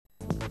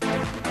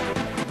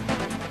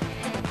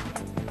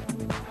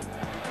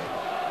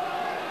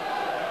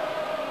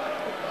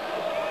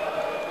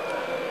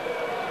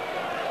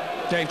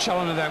Dave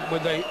Challoner then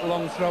with the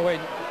long throw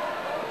in.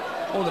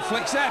 Oh, the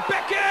flicks there.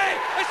 Beckett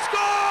has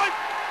scored!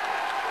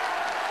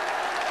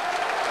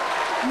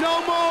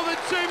 No more than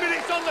 2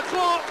 minutes on the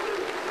clock,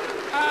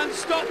 and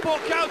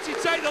Stockport County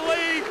take the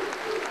lead.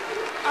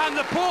 And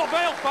the Port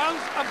Vale fans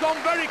have gone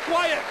very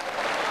quiet.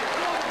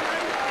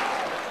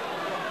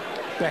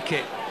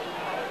 Beckett.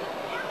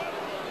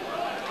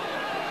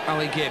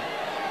 Ali Gibb.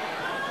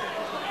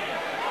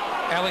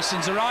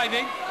 Ellison's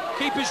arriving.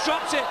 Keeper's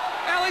dropped it.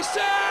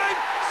 Ellison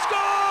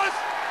scores!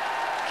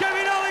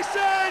 Kevin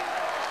Ellison!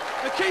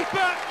 The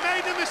keeper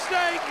made a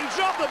mistake. He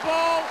dropped the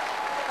ball,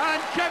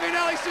 and Kevin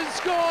Ellison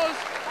scores.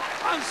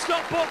 And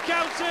Stockport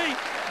County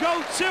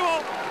go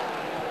 2-up.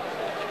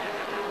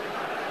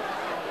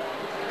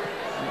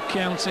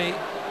 County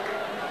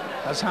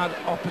has had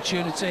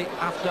opportunity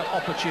after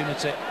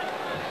opportunity.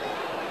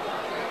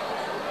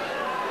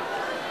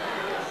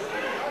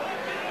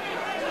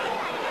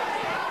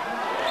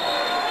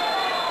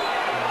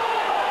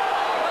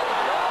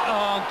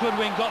 Oh,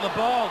 Goodwin got the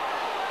ball.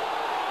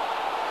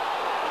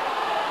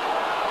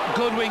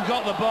 Goodwin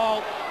got the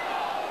ball.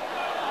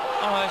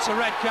 Oh, it's a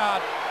red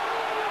card.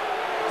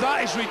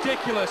 That is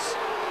ridiculous.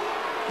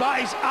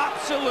 That is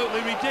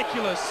absolutely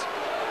ridiculous.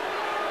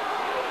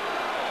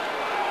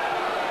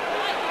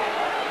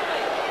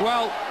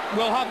 Well,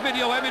 we'll have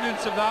video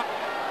evidence of that.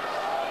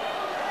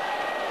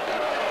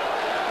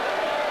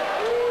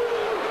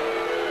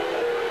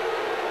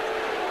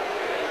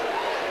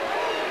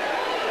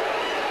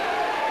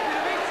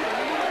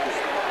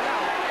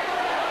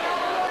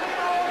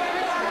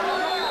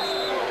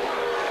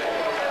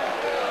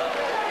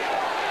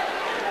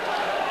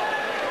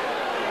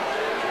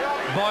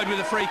 Boyd with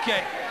a free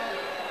kick,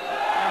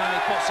 and he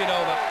puts it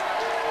over.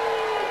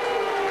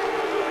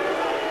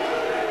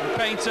 The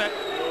painter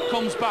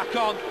comes back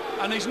on,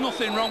 and there's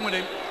nothing wrong with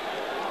him.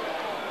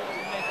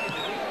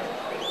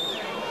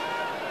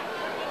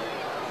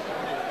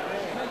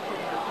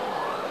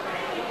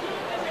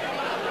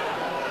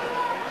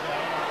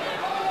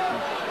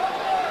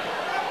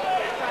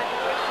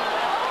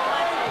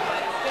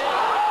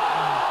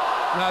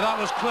 Now that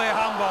was clear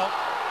handball.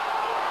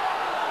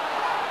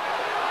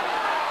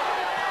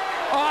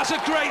 Oh, that's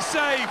a great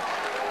save.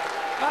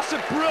 That's a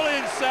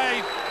brilliant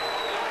save.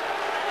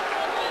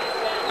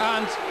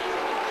 And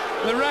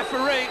the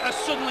referee has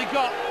suddenly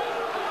got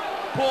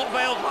Port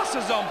Vale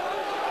glasses on,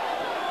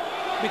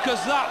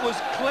 because that was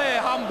clear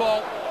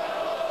handball.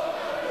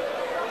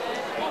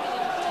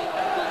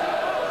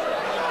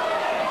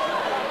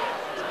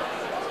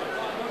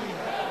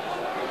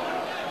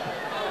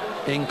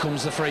 In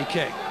comes the free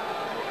kick.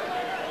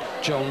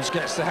 Jones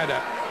gets the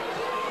header.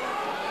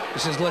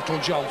 This is Little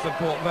John for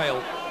Port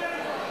Vale.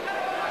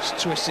 He's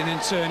twisting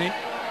and turning.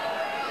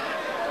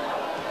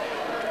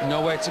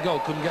 Nowhere to go,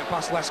 couldn't get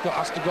past Lescott,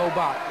 has to go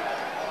back.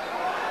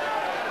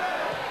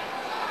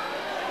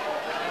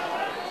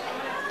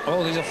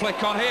 Oh, there's a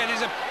flick on here,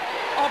 there's an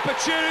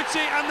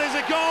opportunity, and there's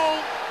a goal.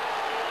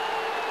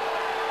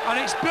 And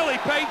it's Billy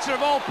Painter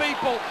of all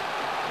people.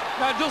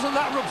 Now, doesn't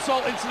that rub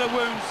salt into the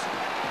wounds?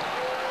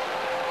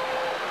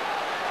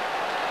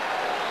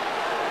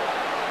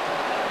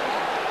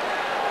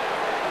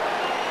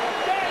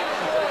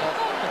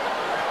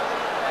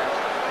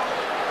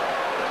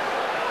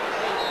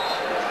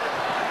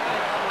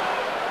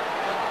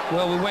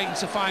 Well, we're waiting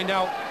to find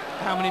out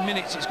how many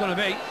minutes it's going to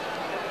be.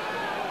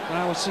 And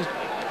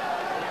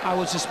I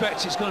would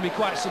suspect it's going to be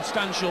quite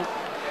substantial.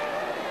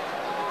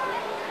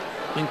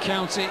 And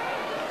County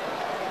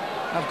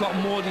have got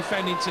more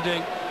defending to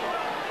do.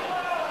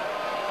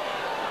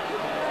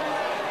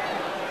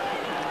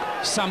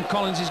 Sam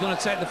Collins is going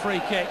to take the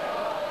free kick.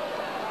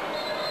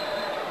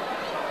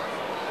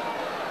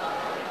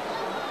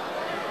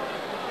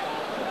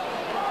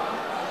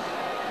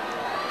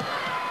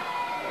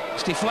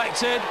 It's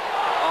deflected.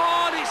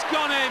 It's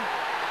gone in.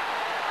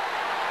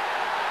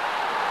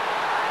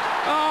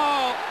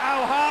 Oh,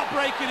 how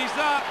heartbreaking is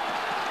that?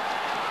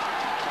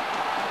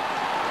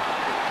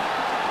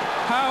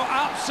 How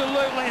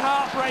absolutely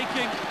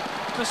heartbreaking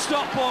for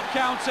Stockport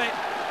County.